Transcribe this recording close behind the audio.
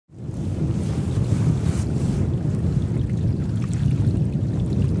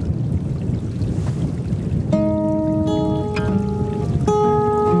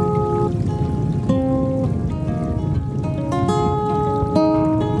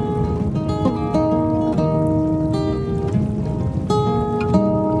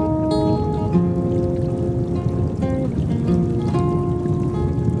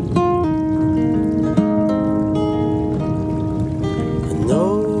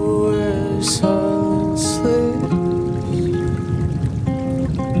silence lives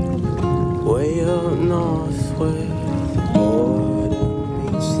way up north where the border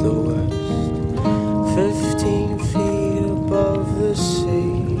meets the west, 15 feet above the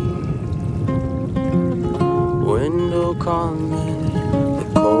sea. Window comment, the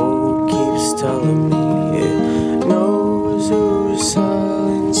cold keeps telling me it knows whose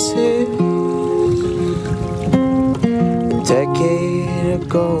silence is. A decade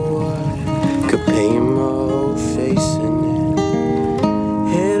ago I could paint my whole face in it,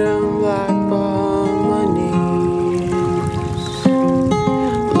 hidden black behind my knees,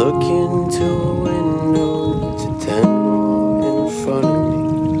 looking to a window to 10 more in front of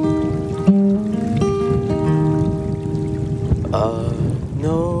me. I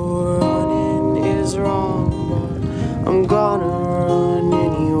know running is wrong, but I'm gonna run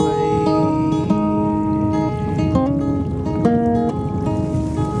anyway.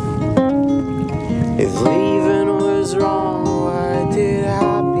 If leaving was wrong, why did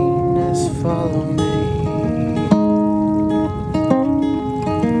happiness follow me?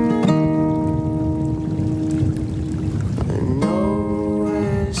 I know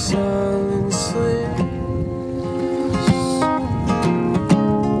where silence lives,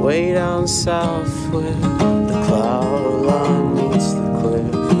 way down south where the cloud line meets the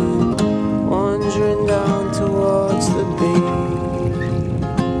cliff, wandering down towards the beach,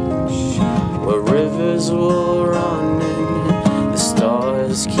 where rivers will run and the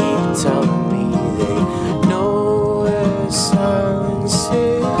stars keep telling me they know where silence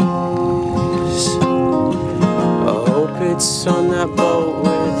is. I hope it's on that boat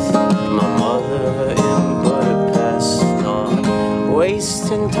with my mother in Budapest, not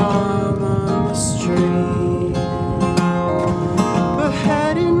wasting time on the street, but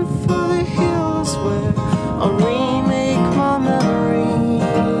heading for the hills where I'll remake my memories.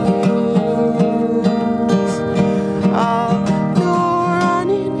 I know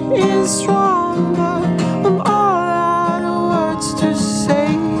running is wrong, but I'm all out of words to say.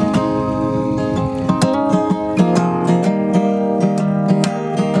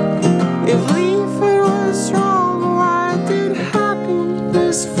 If leaving was wrong, why did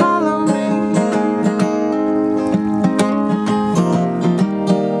happiness follow me?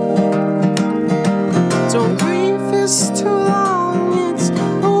 Don't grieve this too long, it's a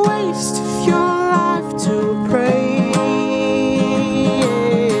waste of your life to pray.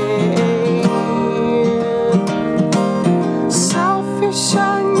 Selfish, I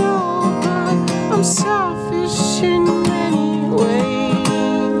know, but I'm selfish in many ways.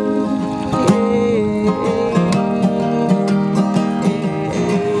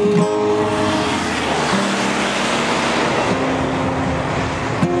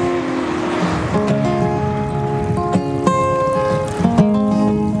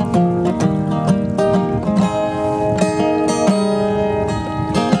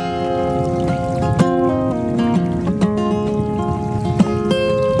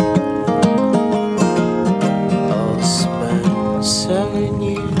 I'll spend 7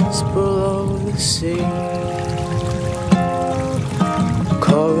 years below the sea,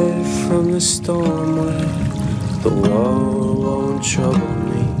 covered from the storm where the world won't trouble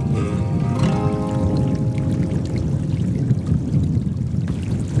me.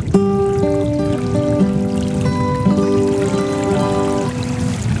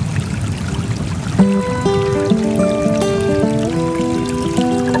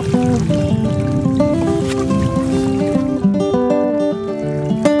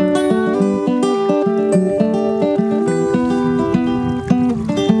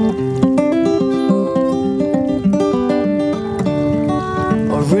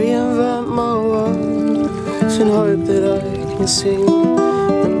 I'll reinvent my words and hope that I can sing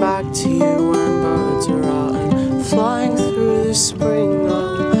them back to you when birds are out and flying through the spring.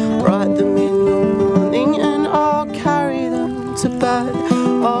 I'll write them in the morning and I'll carry them to bed.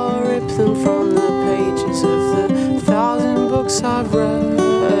 I'll rip them from the pages of the 1,000 books I've read.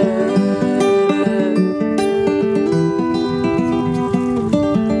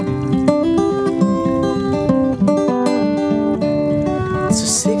 It's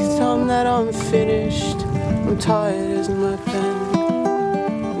the 6th time that I'm finished. I'm tired as my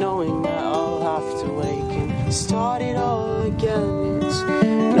pen, knowing that I'll have to wake and start it all again. It's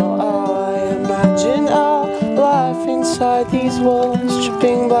not how I imagined our life inside these walls,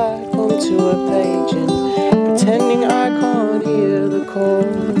 tripping back onto a page and pretending I can't hear the call.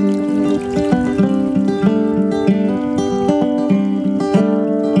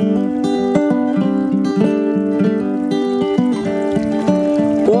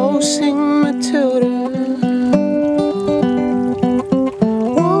 Waltzing Matilda,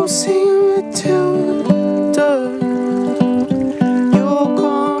 waltzing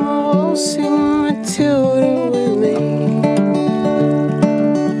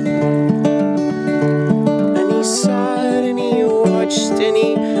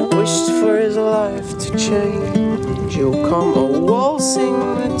his life to change. You'll come a waltzing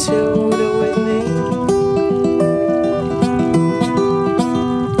Matilda with me.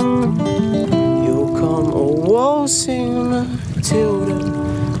 You'll come a waltzing Matilda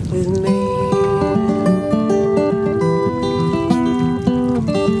with me.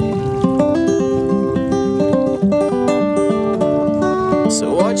 So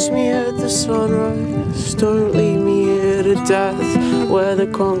watch me at the sunrise, don't leave me here to death, where the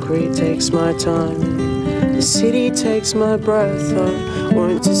concrete takes my time, the city takes my breath. I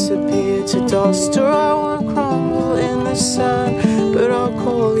won't disappear to dust, or I won't crumble in the sand, but I'll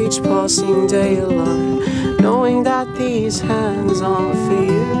call each passing day a lie, knowing that these hands aren't for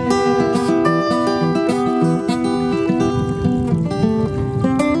you.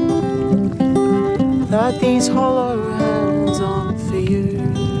 That these hollow hands aren't for you.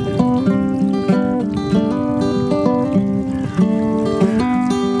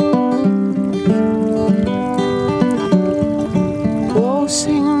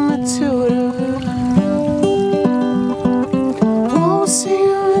 Waltzing Matilda, waltzing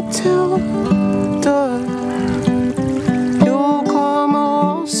Matilda, you'll come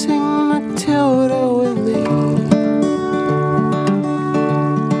waltzing Matilda with me.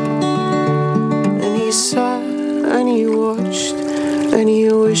 And he sat and he watched and he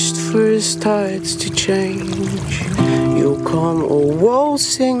wished for his tides to change. You'll come a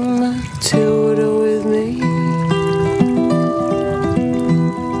waltzing Matilda with me.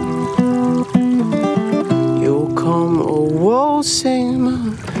 You'll come a waltzing